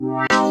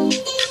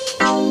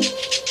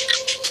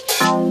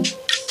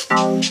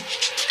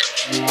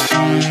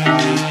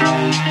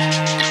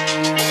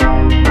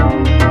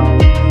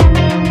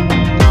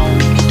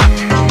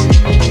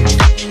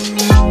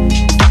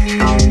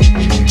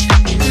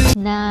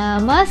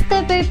Namaste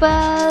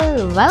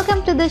people!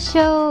 Welcome to the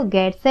show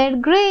Get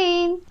Set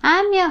Green.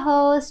 I'm your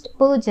host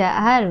Pooja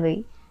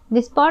Harvi.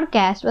 This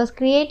podcast was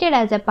created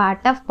as a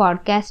part of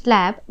Podcast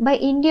Lab by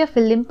India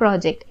Film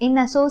Project in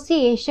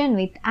association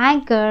with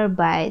Anchor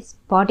by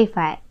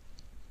Spotify.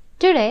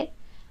 Today,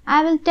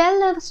 I will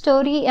tell a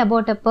story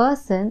about a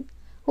person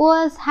who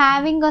was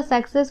having a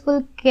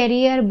successful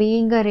career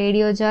being a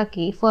radio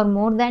jockey for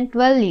more than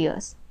 12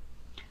 years.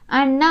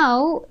 And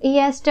now he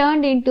has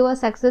turned into a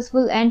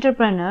successful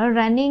entrepreneur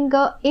running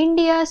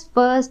India's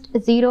first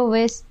zero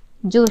waste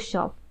juice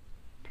shop.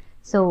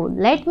 So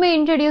let me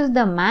introduce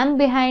the man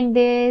behind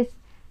this,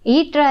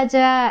 Eat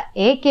Raja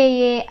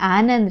aka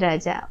Anand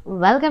Raja.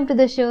 Welcome to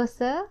the show,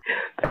 sir.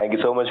 Thank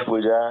you so much,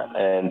 Pooja,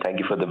 and thank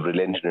you for the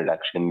brilliant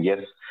introduction. Yes,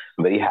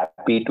 I'm very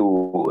happy to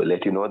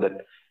let you know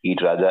that Eat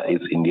Raja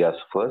is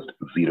India's first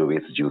zero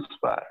waste juice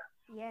bar.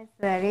 Yes,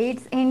 sir.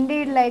 It's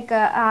indeed like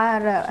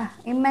our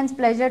immense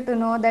pleasure to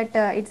know that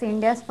it's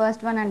India's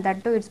first one, and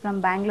that too it's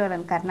from Bangalore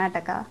and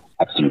Karnataka.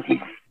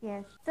 Absolutely.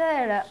 Yes,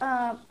 sir.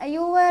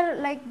 You were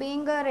like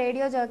being a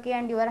radio jockey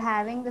and you were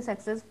having the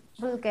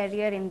successful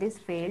career in this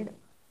field.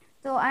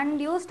 So,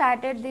 and you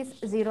started this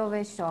zero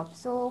waste shop.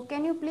 So,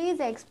 can you please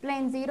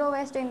explain zero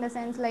waste in the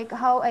sense like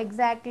how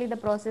exactly the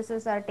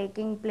processes are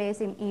taking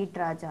place in Eat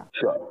Raja?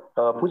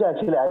 Sure. Pooja,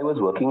 actually, I was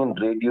working in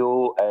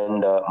radio,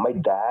 and my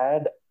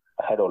dad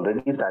had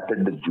already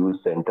started the juice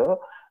center,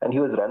 and he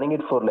was running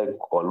it for like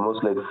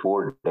almost like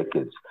 4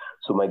 decades.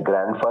 So my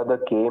grandfather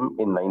came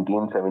in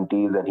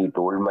 1970s, and he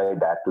told my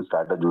dad to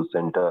start a juice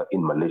center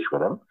in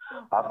Malleshwaram.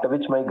 After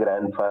which my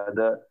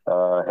grandfather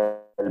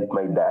helped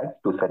my dad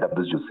to set up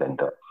this juice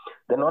center.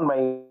 Then on,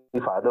 my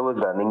father was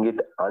running it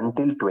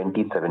until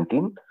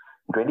 2017.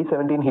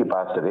 2017 he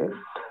passed away.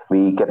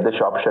 We kept the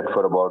shop shut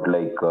for about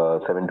like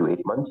 7 to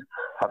 8 months.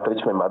 After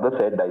which my mother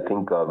said, I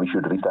think we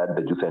should restart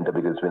the juice center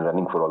because it's been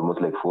running for almost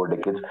like 4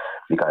 decades.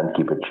 We can't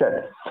keep it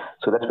shut.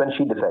 So that's when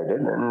she decided.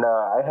 And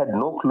I had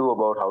no clue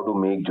about how to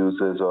make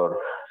juices, or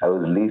I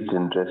was least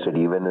interested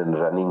even in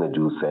running a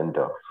juice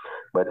center.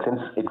 But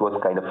since it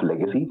was kind of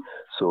legacy,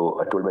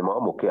 so I told my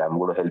mom, okay, I'm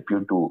going to help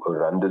you to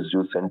run this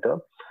juice center.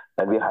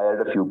 And we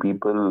hired a few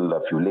people,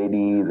 a few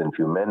ladies and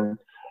few men,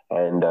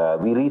 and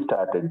we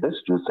restarted this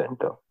juice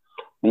center.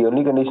 The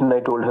only condition I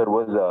told her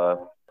was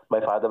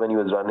my father, when he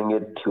was running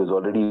it, he was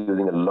already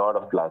using a lot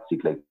of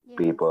plastic like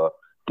paper,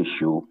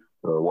 tissue,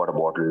 water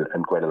bottle,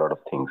 and quite a lot of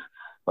things.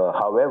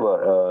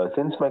 However,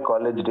 since my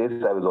college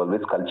days, I was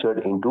always cultured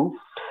into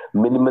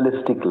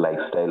minimalistic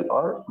lifestyle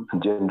or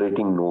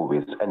generating no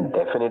waste, and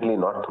definitely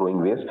not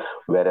throwing waste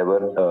wherever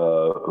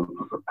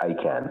I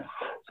can.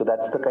 So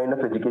that's the kind of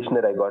education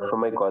that I got from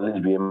my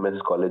college, BMS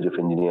College of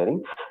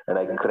Engineering, and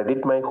I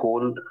credit my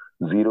whole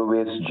zero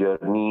waste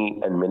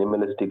journey and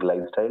minimalistic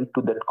lifestyle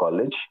to that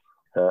college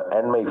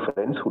and my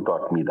friends who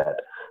taught me that,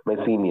 my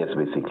seniors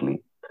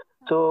basically.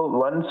 So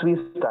once we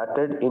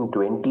started in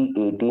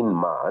 2018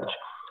 March,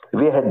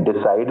 we had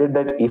decided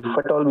that if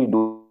at all we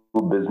do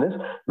business,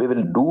 we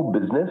will do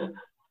business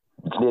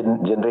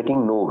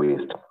generating no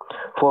waste,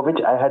 for which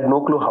I had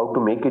no clue how to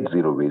make it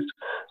zero waste.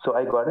 So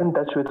I got in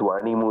touch with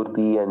Vani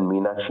Murthy and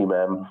Meenakshi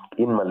ma'am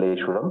in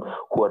Malleshwaram,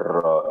 who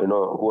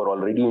are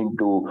already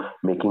into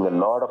making a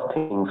lot of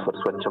things for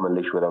Swachha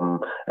Malleshwaram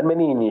and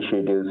many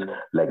initiatives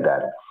like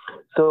that.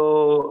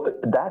 So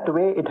that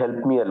way it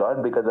helped me a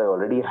lot because I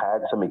already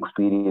had some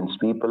experienced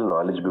people,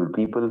 knowledgeable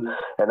people,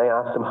 and I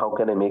asked them how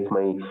can I make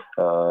my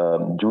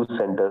juice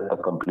center a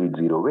complete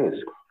zero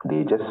waste.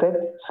 They just said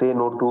say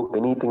no to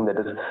anything that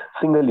is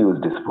single-use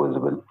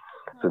disposable.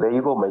 So there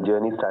you go. My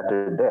journey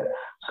started there.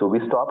 So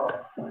we stopped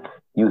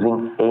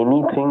using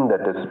anything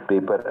that is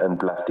paper and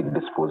plastic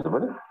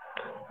disposable,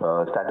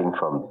 starting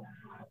from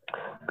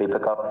paper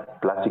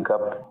cup, plastic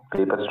cup,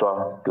 paper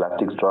straw,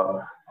 plastic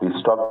straw. We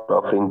stopped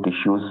offering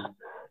tissues,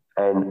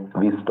 and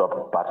we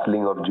stopped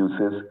parceling of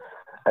juices.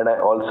 And I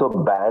also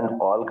banned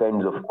all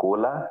kinds of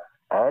cola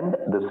and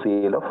the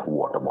sale of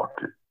water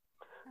bottle.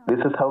 This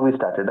is how we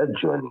started our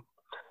journey.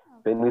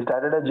 When we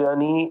started our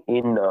journey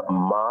in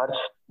March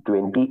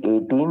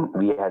 2018,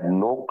 we had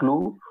no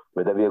clue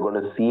whether we are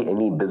going to see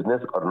any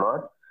business or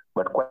not.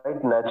 But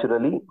quite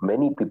naturally,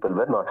 many people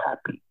were not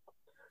happy.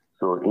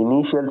 So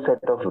initial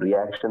set of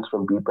reactions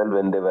from people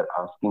when they were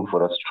asking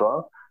for a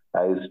straw,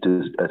 I used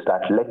to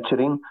start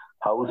lecturing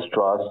how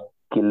straws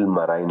kill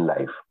marine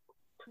life.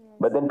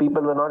 But then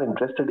people were not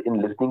interested in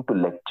listening to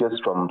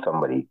lectures from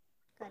somebody.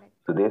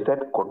 So they said,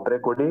 "Kotre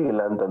kodi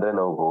illa antandre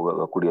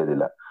ನಾವು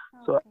ಕುಡಿಯೋದಿಲ್ಲ."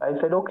 So I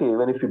said, okay,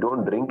 even if you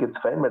don't drink, it's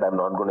fine, but I'm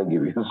not going to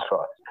give you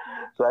straws.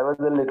 So I was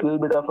a little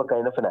bit of a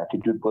kind of an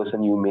attitude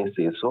person, you may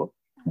say so,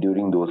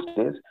 during those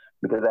days,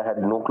 because I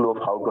had no clue of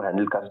how to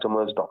handle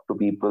customers, talk to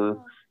people,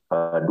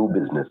 do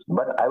business.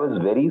 But I was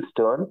very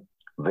stern,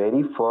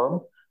 very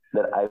firm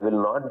that I will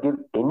not give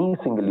any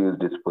single-use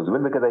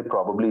disposable because I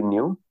probably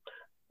knew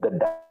the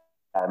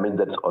damage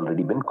that's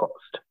already been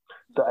caused.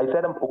 So I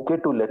said I'm okay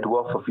to let go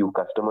of a few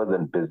customers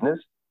and business,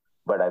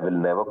 but I will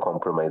never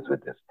compromise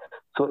with this.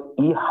 So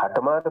E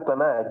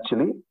Hatamarapana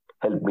actually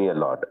helped me a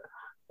lot.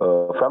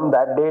 From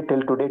that day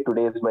till today,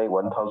 today is my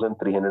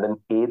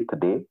 1308th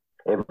day.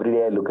 Every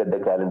day I look at the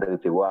calendar and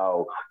say,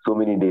 wow, so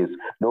many days.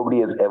 Nobody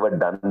has ever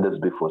done this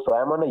before. So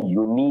I'm on a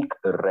unique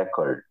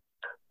record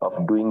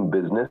of doing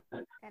business,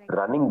 Correct.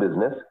 running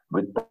business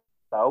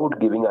without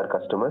giving our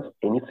customers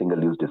any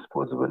single use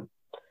disposable.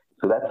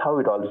 So that's how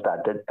it all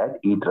started at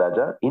Eat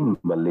Raja in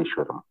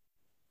Malleshwaram.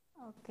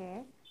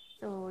 Okay,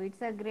 so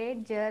it's a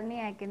great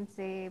journey, I can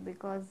say,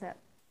 because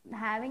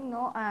having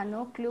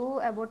no clue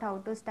about how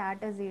to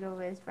start a zero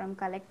waste, from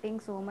collecting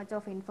so much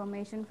of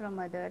information from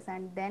others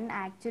and then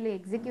actually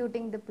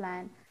executing the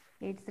plan,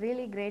 it's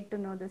really great to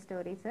know the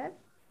story, sir.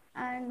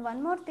 And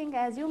one more thing,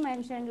 as you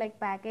mentioned, like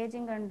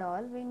packaging and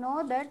all, we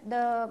know that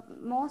the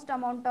most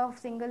amount of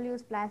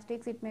single-use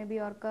plastics, it may be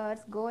occurs,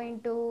 go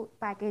into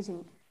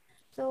packaging.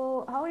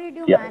 So how did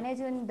you Yeah,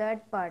 manage in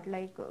that part?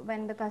 Like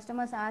when the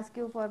customers ask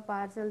you for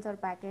parcels or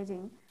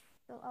packaging,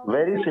 so how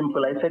very exactly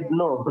simple. I you said, can?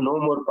 no, no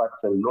more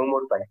parcel, no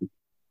more packaging.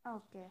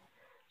 Okay.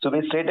 So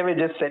we straight away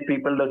just said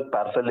people that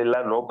parcel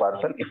illa, no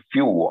parcel. If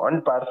you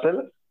want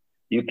parcel,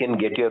 you can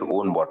get your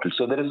own bottle.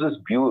 So there is this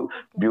Okay.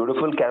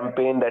 beautiful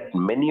campaign that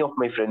many of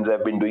my friends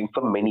have been doing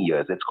for many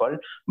years. It's called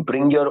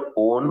Bring Your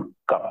Own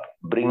Cup,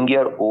 Bring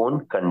Your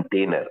Own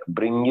Container,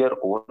 Bring Your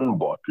Own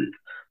bottle.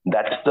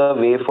 That's the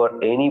way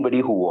for anybody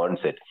who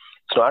wants it.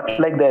 It's not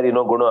like they're we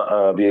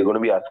are going to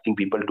be asking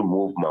people to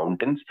move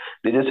mountains.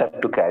 They just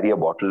have to carry a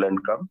bottle and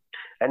come,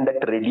 and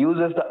that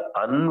reduces the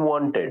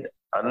unwanted,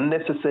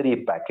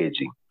 unnecessary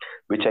packaging,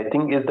 which I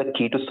think is the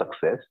key to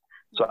success.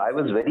 So Yes. I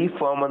was very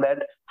firm on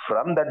that.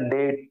 From that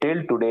day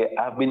till today,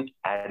 I've been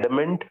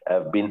adamant,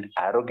 I've been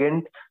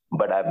arrogant,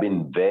 but I've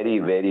been very,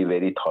 very,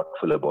 very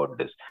thoughtful about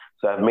this.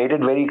 So I've made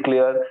it very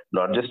clear,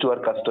 not just to our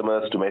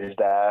customers, to my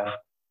staff,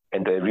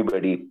 and to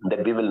everybody,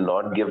 that we will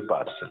not give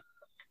parcel.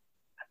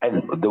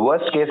 And the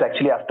worst case,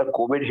 actually, after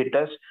COVID hit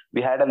us,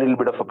 we had a little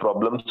bit of a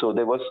problem. So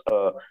there was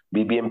a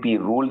BBMP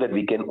rule that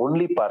we can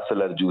only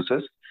parcel our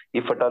juices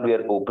if at all we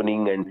are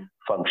opening and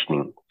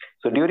functioning.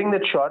 So during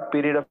that short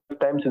period of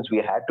time, since we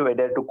had to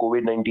adhere to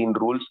COVID-19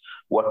 rules,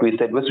 what we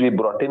said was we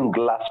brought in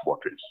glass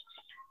bottles.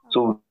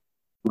 So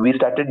we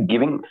started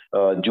giving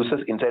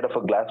juices inside of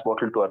a glass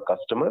bottle to our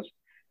customers.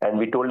 And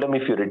we told them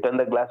if you return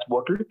the glass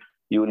bottle,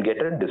 you will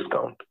get a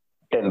discount,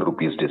 10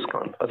 rupees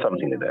discount or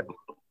something like that.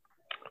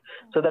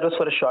 So that was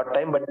for a short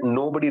time, but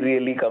nobody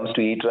really comes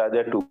to Eat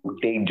Raja to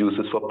take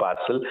juices for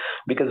parcel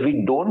because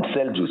we don't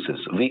sell juices.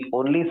 We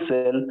only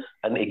sell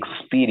an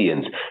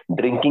experience.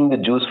 Drinking the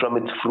juice from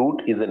its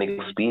fruit is an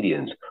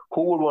experience.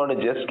 Who would want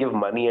to just give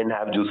money and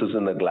have juices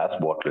in a glass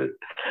bottle?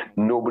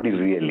 Nobody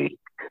really.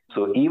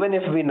 So even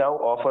if we now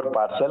offer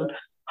parcel,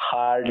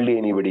 hardly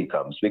anybody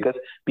comes because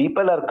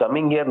people are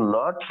coming here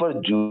not for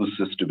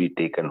juices to be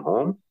taken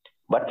home,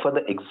 but for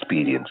the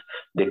experience.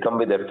 They come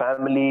with their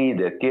family,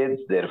 their kids,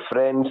 their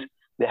friends.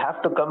 They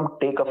have to come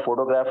take a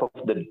photograph of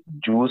the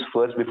juice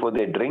first before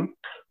they drink.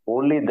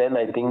 Only then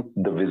I think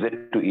the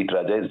visit to Eat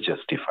Raja is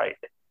justified.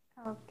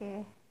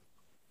 Okay.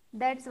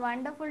 That's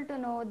wonderful to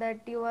know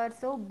that you are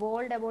so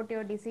bold about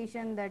your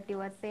decision, that you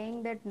are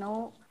saying that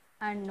no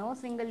and no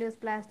single use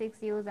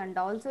plastics use, and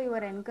also you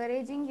are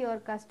encouraging your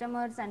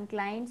customers and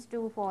clients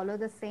to follow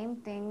the same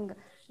thing.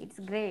 It's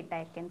great,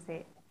 I can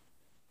say.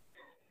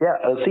 Yeah,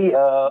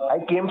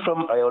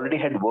 I already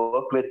had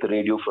worked with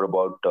radio for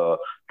about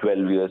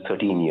 12 years,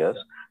 13 Yes. years.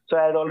 So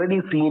I had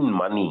already seen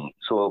money.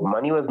 So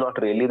money was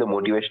not really the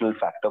motivational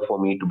factor for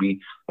me to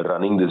be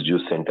running this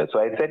juice center. So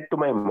I said to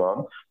my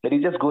mom that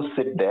you just go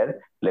sit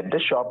there, let the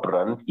shop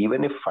run.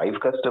 Even if five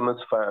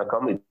customers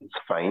come, it's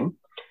fine.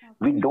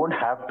 We Okay. don't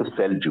have to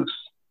sell juice.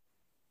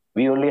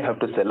 We only have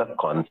to sell a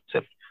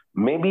concept.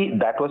 Maybe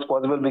that was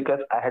possible because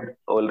I had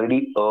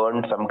already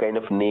earned some kind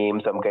of name,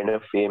 some kind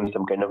of fame,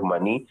 some kind of Yes.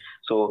 money.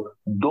 So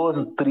those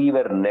three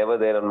were never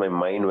there on my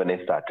mind when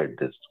I started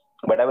this.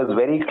 But I was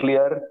very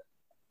clear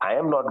I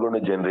am not going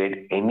to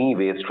generate any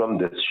waste from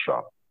this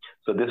shop.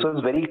 So this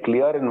was very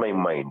clear in my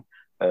mind.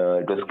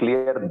 It was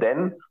clear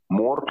then,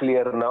 more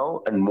clear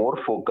now, and more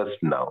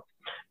focused now.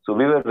 So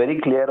we were very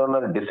clear on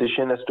our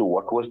decision as to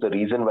what was the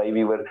reason why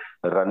we were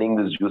running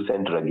this juice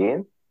center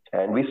again,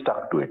 and we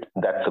stuck to it.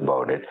 That's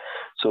about it.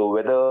 So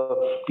whether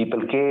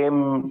people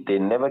came, they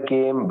never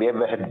came. We have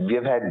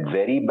had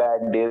very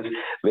bad days,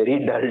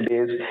 very dull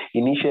days.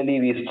 Initially,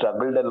 we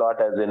struggled a lot,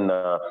 as in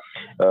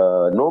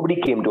nobody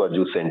came to our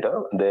juice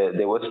center.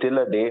 There was still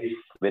a day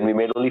when we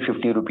made only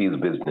 50 rupees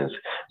business.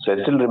 So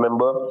I still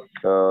remember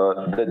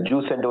the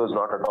juice center was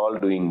not at all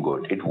doing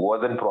good. It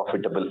wasn't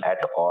profitable at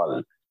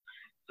all.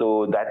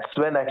 So that's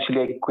when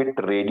actually I quit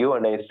radio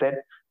and I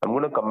said, I'm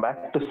going to come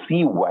back to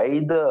see why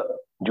the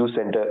juice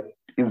center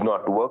is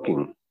not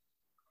working.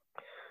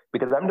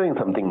 Because I'm doing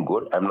something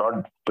good. I'm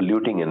not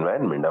polluting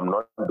environment. I'm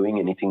not doing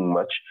anything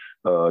much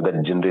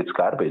that generates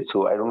garbage.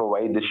 So I don't know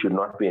why this should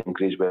not be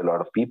encouraged by a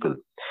lot of people.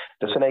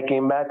 That's when I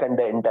came back and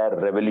the entire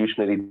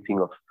revolutionary thing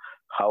of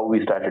how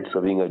we started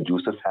serving our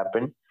juices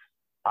happened.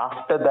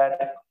 After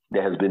that,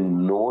 there has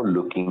been no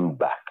looking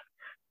back.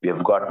 We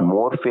have got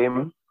more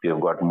fame, we have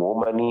got more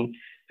money,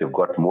 we've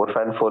got more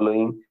fan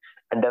following,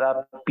 And there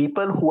are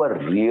people who are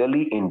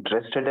really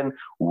interested in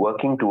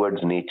working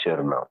towards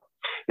nature now.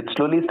 It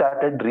slowly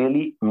started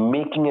really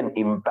making an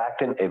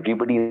impact in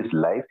everybody's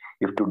life.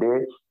 If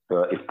today,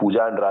 if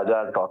Pooja and Raja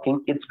are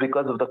talking, it's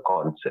because of the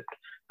concept.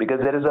 Because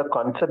there is a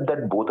concept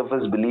that both of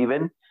us believe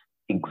in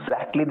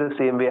exactly the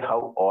same way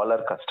how all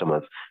our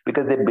customers,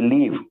 because they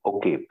believe,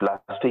 okay,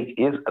 plastic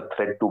is a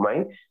threat to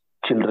my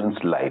children's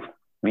life.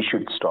 We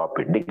should stop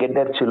it. They get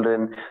their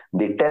children,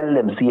 they tell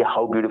them, see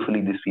how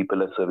beautifully these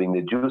people are serving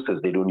their juices.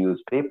 They don't use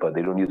paper,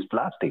 they don't use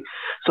plastic.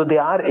 So they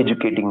are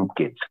educating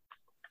kids.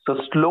 So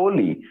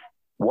slowly,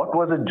 what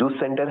was a juice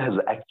center has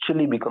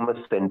actually become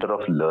a center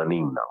of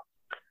learning now.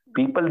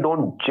 People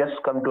don't just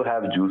come to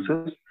have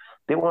juices,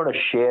 they want to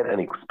share an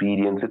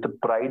experience. It's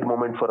a pride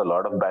moment for a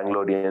lot of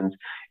Bangaloreans.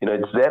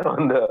 It's there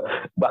on the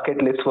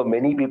bucket list for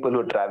many people who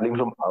are traveling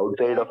from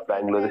outside Yes, of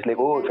Bangalore. It's like,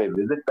 exactly. oh, if That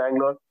I visit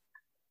Bangalore,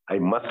 I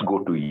must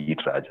go to Eat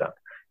Raja.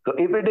 So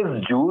if it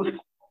is juice,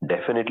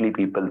 definitely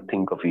people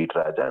think of Eat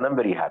Raja, and I'm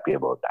very happy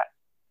about that.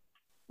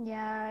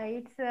 Yeah,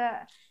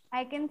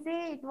 I can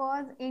say it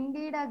was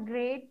indeed a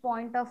great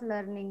point of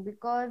learning,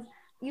 because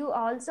you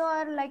also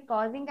are like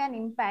causing an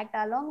impact.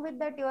 Along with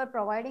that, you are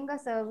providing a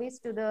service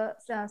to the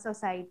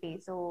society.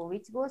 So,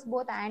 which goes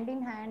both hand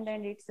in hand,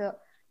 and it's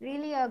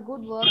really a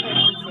good work, I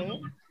can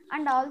say.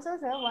 And also,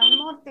 sir, one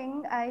more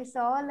thing I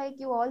saw, like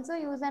you also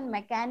use a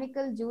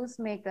mechanical juice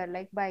maker,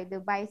 like by the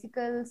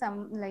bicycle,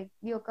 some like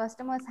your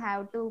customers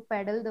have to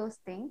pedal those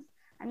things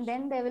and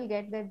then they will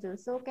get their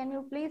juice. So can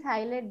you please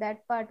highlight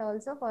that part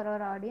also for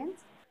our audience?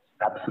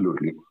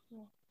 Absolutely.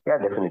 Yeah. Yeah,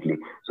 definitely.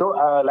 So,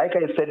 like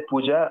I said,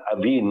 Pooja,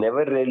 we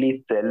never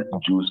really sell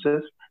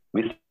juices.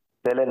 We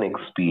sell an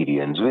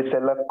experience. We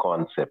sell a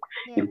concept.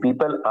 If Yes.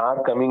 people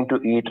are coming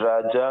to Eat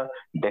Raja,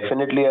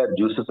 definitely our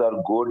juices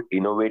are good,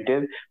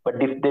 innovative.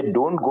 But if they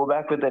don't go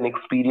back with an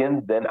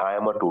experience, then I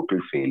am a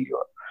total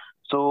failure.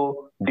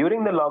 So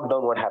during the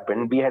lockdown, what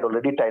happened? We had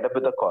already tied up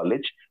with a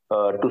college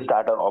to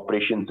start our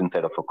operations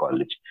inside of a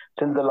college.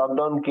 Since the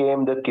lockdown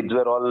came, the kids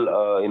were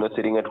all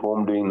sitting at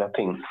home doing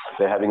nothing.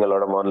 They're having a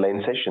lot of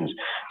online sessions.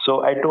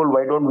 So I told,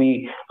 why don't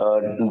we?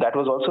 That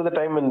was also the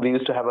time when we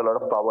used to have a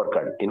lot of power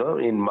cut.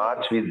 In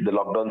March, Yes. the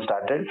lockdown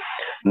started.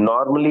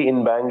 Normally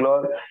in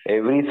Bangalore,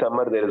 every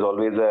summer there is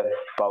always a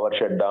power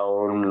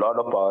shutdown, lot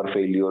of power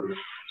failure.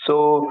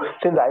 So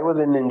since I was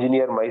an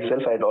engineer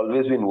myself, I'd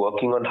always been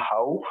working on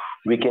how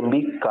we can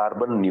be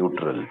carbon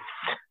neutral.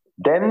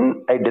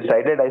 Then I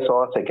decided, I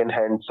saw a second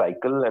hand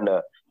cycle and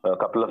a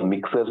couple of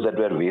mixers that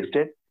were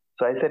wasted.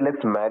 So I said,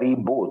 let's marry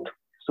both.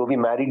 So we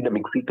married the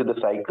Mixie to the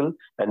cycle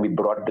and we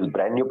brought this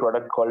brand new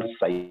product called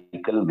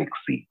Cycle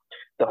Mixie.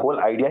 The whole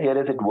idea here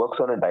is it works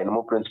on a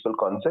dynamo principle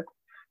concept.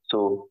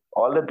 So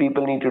all that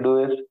people need to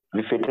do is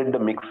we fitted the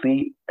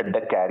Mixie at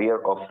the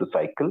carrier of the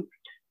cycle.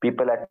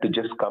 People had to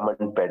just come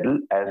and pedal.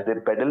 As they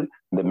pedal,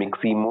 the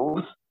Mixie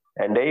moves,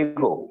 and there you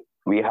go.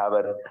 We have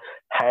a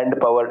leg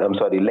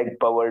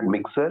powered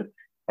mixer,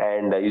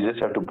 and you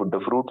just have to put the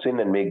fruits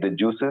in and make the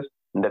juices.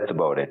 And that's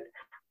about it.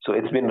 So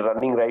it's been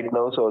running right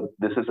now. So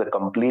this is a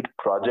complete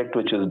project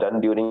which was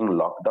done during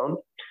lockdown.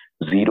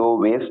 Zero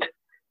waste,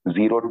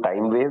 zero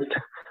time waste,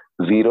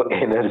 zero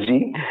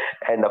energy,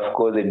 and of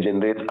course it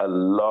generates a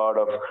lot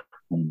of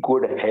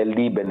good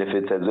healthy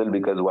benefits as well,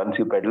 because once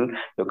you pedal,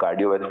 your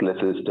cardiovascular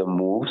system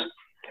moves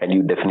and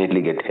you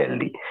definitely get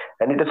healthy.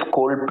 And it is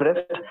cold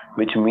pressed,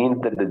 which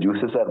means that the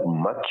juices are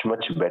much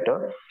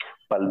better,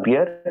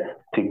 pulpier,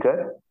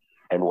 thicker,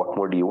 and what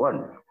more do you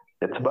want?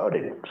 That's about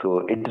it.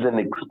 So it is an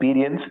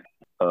experience.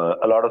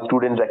 A lot of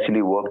students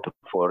actually worked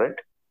for it,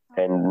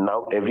 and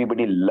now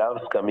everybody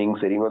loves coming,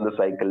 sitting on the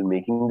cycle,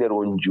 making their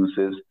own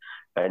juices,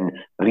 and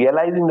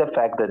realizing the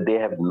fact that they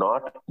have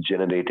not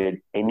generated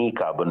any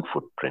carbon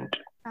footprint.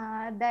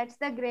 That's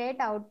the great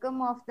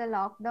outcome of the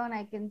lockdown,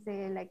 I can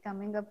say, like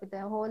coming up with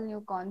a whole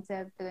new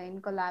concept in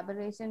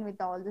collaboration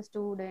with all the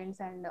students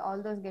and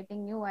all those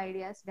getting new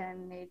ideas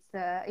done.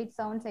 It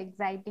sounds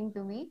exciting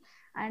to me,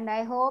 and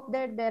I hope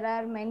that there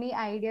are many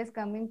ideas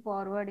coming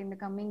forward in the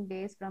coming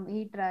days from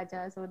Eat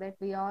Raja, so that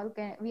we all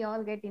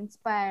get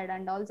inspired,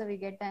 and also we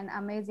get an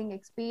amazing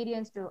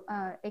experience,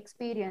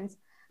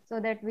 so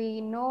that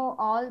we know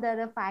all the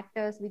other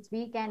factors which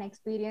we can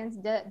experience,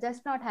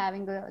 just not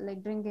having a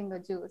like drinking a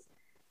juice.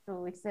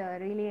 So it's a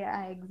really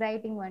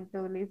exciting one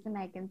to listen,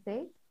 I can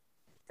say.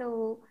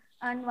 So,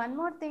 and one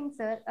more thing,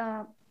 sir,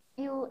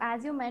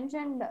 as you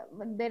mentioned,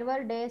 there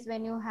were days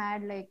when you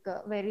had like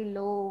very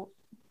low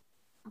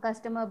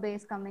customer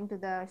base coming to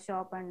the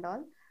shop and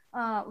all.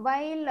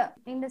 While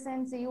in the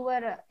sense you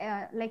were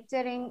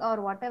lecturing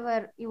or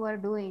whatever you were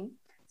doing,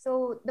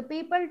 so the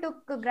people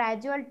took a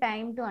gradual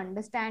time to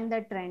understand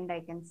the trend, I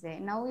can say.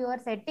 Now you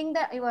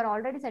are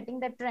already setting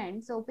the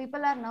trend, so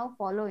people are now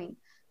following.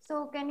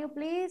 So can you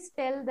please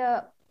tell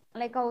the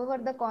like how were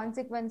the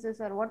consequences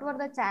or what were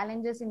the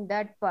challenges in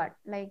that part,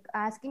 like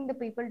asking the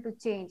people to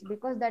change,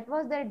 because that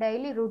was their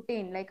daily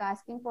routine, like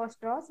asking for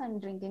straws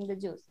and drinking the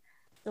juice.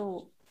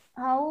 So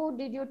how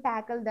did you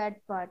tackle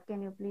that part?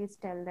 Can you please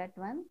tell that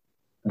one?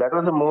 That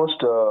was the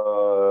most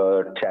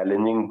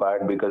challenging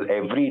part because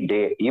every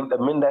day, I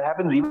mean, that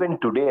happens even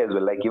today as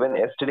well. Like even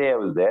yesterday, I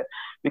was there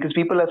because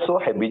people are so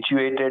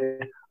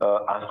habituated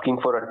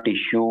asking for a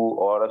tissue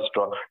or a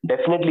straw.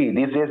 Definitely,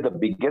 these days, the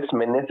biggest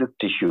menace is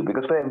tissue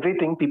because for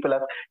everything, people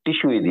ask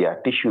tissue idea,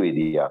 tissue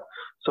idea.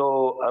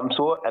 So I'm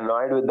so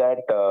annoyed with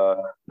that.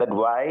 That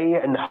why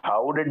and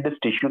how did this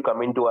tissue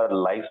come into our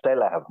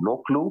lifestyle? I have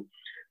no clue.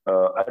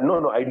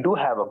 No, I do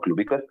have a clue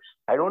because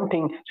I don't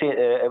think, say,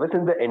 ever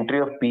since the entry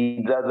of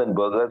pizzas and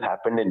burgers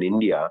happened in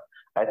India,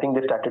 I think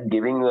they started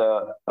giving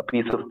a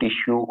piece of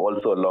tissue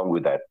also along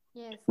with that.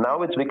 Yes, Now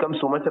correct. it's become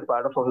so much a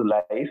part of our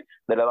life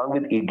that along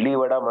with idli,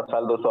 vada,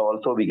 masala dosa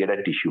also we get a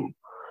tissue,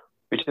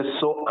 which is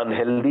so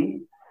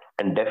unhealthy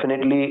and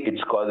definitely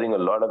it's causing a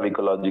lot of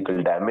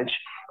ecological damage.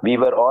 We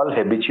were all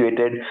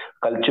habituated,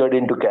 cultured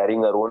into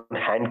carrying our own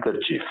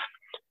handkerchief.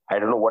 I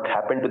don't know what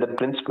happened to that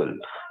principle.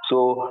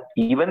 So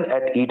even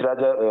at Eat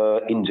Raja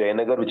in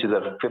Jayanagar, which is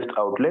our fifth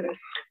outlet,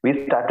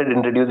 we started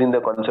introducing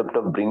the concept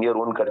of bring your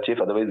own kerchief.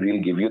 Otherwise,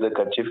 we'll give you the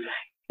kerchief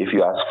if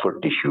you ask for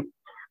tissue.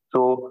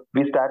 So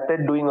we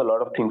started doing a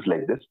lot of things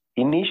like this.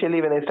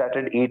 Initially, when I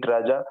started Eat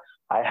Raja,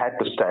 I had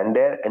to stand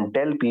there and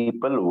tell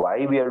people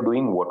why we are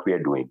doing what we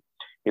are doing.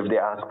 If they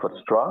ask for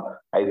straw,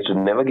 I used to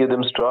never give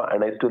them straw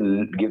and I used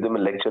to give them a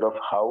lecture of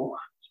how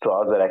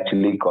straws are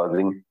actually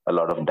causing a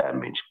lot of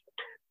damage.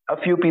 A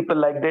few people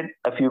liked it.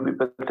 A few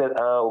people said,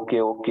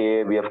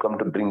 okay, we have come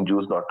to bring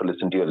juice, not to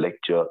listen to your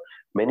lecture.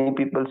 Many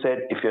people said,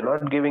 if you're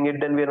not giving it,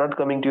 then we're not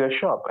coming to your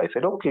shop. I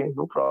said, okay,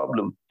 no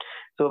problem.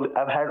 So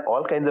I've had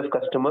all kinds of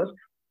customers,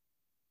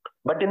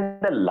 but in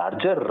the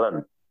larger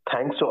run,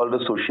 thanks to all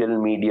the social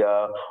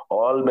media,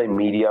 all my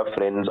media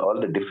friends,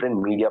 all the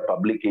different media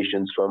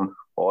publications from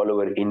all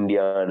over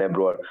India and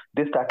abroad,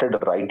 they started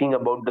writing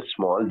about the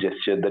small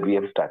gesture that we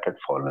have started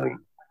following.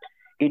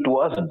 It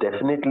was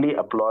definitely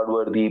applaud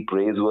worthy,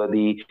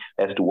 praiseworthy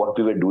as to what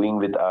we were doing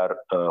with our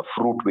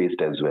fruit waste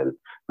as well.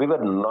 We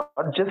were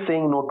not just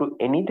saying no to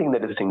anything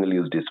that is single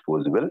use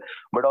disposable,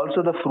 but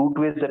also the fruit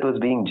waste that was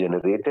being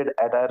generated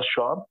at our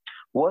shop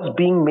was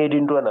being made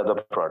into another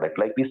product.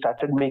 Like we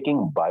started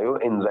making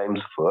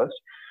bioenzymes first,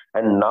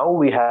 and now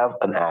we have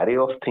an array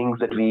of things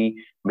that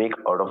we make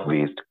out of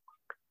waste.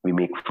 We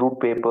make fruit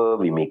paper,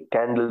 we make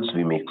candles,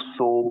 we make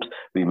soaps,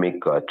 we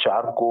make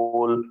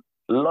charcoal,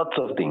 lots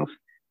of things.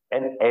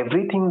 And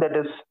everything that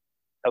is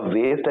a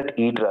waste at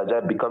Eat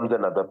Raja becomes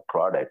another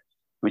product,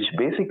 which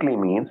basically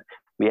means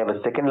we have a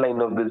second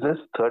line of business,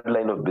 third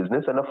line of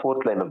business, and a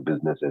fourth line of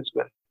business as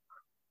well.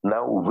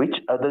 Now, which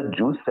other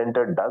juice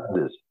center does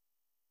this?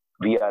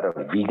 We are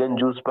a vegan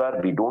juice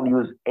bar. We don't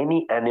use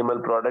any animal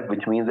product,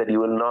 which means that you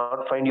will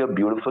not find your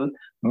beautiful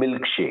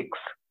milkshakes,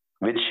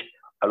 which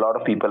a lot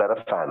of people are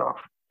a fan of.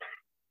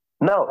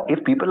 Now,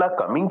 if people are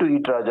coming to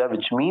Eat Raja,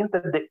 which means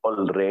that they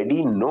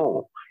already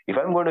know if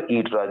I'm going to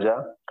Eat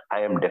Raja, I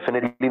am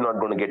definitely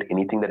not going to get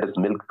anything that is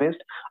milk based.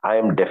 I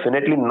am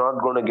definitely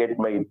not going to get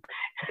my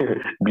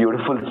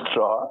beautiful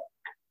straw,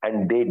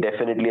 and they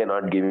definitely are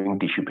not giving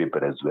tissue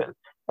paper as well.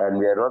 And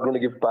we are not going to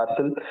give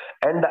parcel.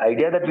 And the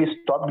idea that we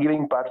stopped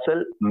giving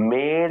parcel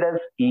made us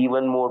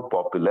even more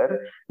popular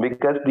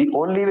because the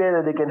only way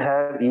that they can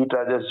have Eat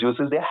Raja's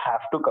juices, they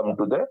have to come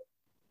to the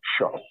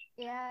shop.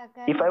 Yeah,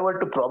 If I correct. were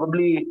to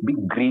probably be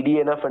greedy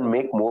enough and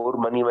make more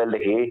money while the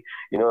hay,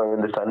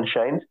 when the sun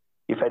shines,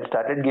 if I'd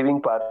started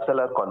giving parcel,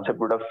 our concept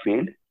would have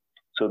failed.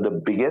 So the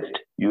biggest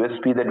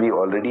USP that we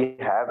already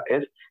have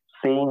is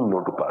saying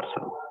no to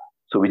parcel.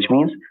 So which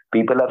means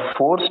people are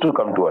forced to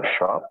come to our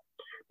shop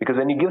because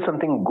when you give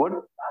something good,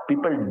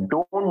 people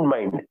don't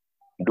mind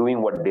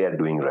doing what they are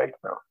doing right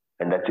now.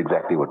 And that's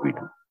exactly what we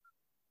do.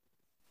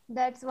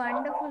 That's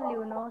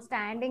wonderful,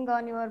 standing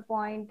on your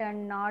point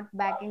and not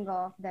backing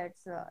off.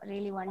 That's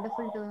really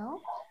wonderful to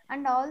know.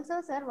 And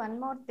also, sir, one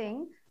more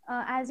thing.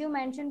 As you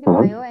mentioned the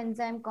Mhm.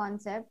 bioenzyme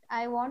concept,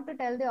 I want to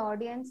tell the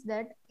audience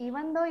that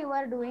even though you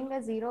are doing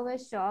a zero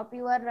waste shop,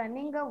 you are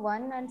running a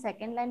one and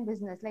second line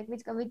business, like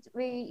which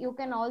we you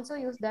can also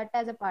use that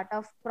as a part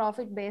of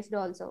profit based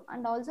also,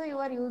 and also you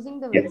are using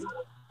the Yep. waste.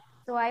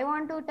 So I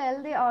want to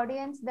tell the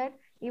audience that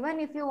even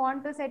if you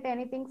want to set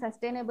anything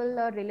sustainable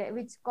or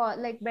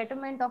like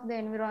betterment of the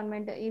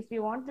environment, if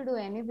you want to do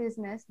any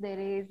business, there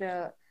is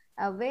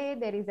a way,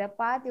 there is a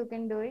path you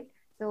can do it.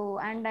 So,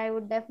 and I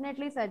would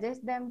definitely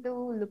suggest them to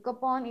look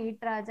upon Eat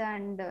Raja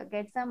and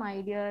get some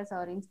ideas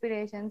or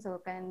inspiration so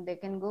can they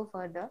can go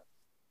further.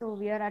 So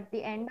we are at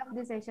the end of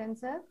the session,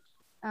 sir.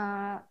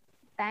 Uh,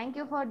 Thank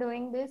you for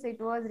doing this. It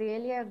was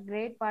really a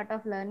great part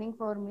of learning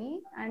for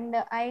me, and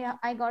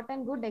I got a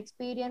good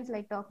experience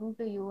like talking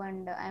to you,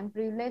 and I'm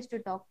privileged to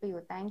talk to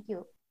you. Thank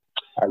you.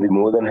 I'll be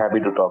more than happy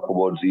to talk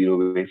about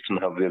zero waste and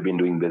how we have been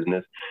doing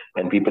business.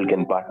 And people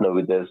can partner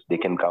with us. They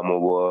can come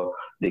over.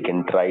 They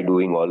can try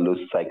doing all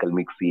those cycle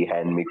mixy,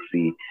 hand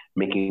mixy,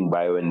 making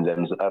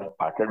bioenzymes. I've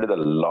partnered with a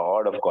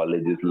lot of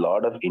colleges, a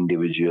lot of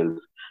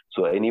individuals.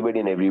 So anybody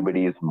and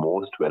everybody is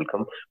most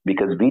welcome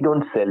because we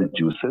don't sell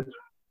juices.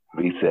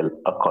 We sell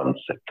a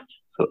concept.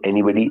 So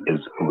anybody is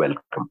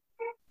welcome.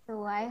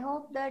 So I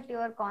hope that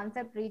your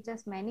concept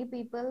reaches many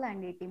people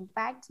and it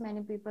impacts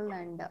many people,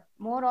 and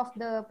more of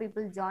the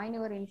people join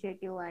your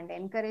initiative and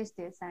encourage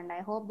this, and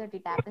I hope that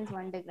it happens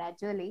one day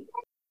gradually.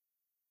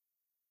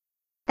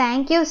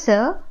 Thank you,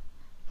 sir.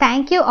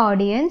 Thank you,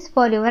 audience,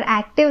 for your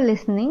active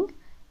listening.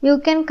 You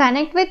can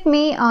connect with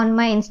me on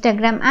my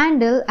Instagram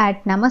handle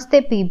at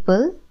Namaste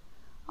People.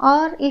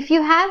 Or if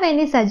you have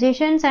any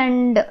suggestions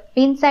and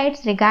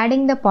insights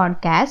regarding the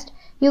podcast,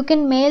 you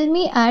can mail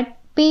me at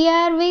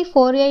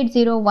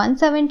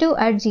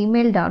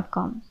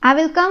prv480172@gmail.com. I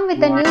will come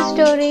with a new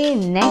story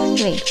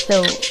next week,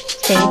 so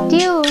stay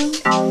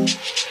tuned.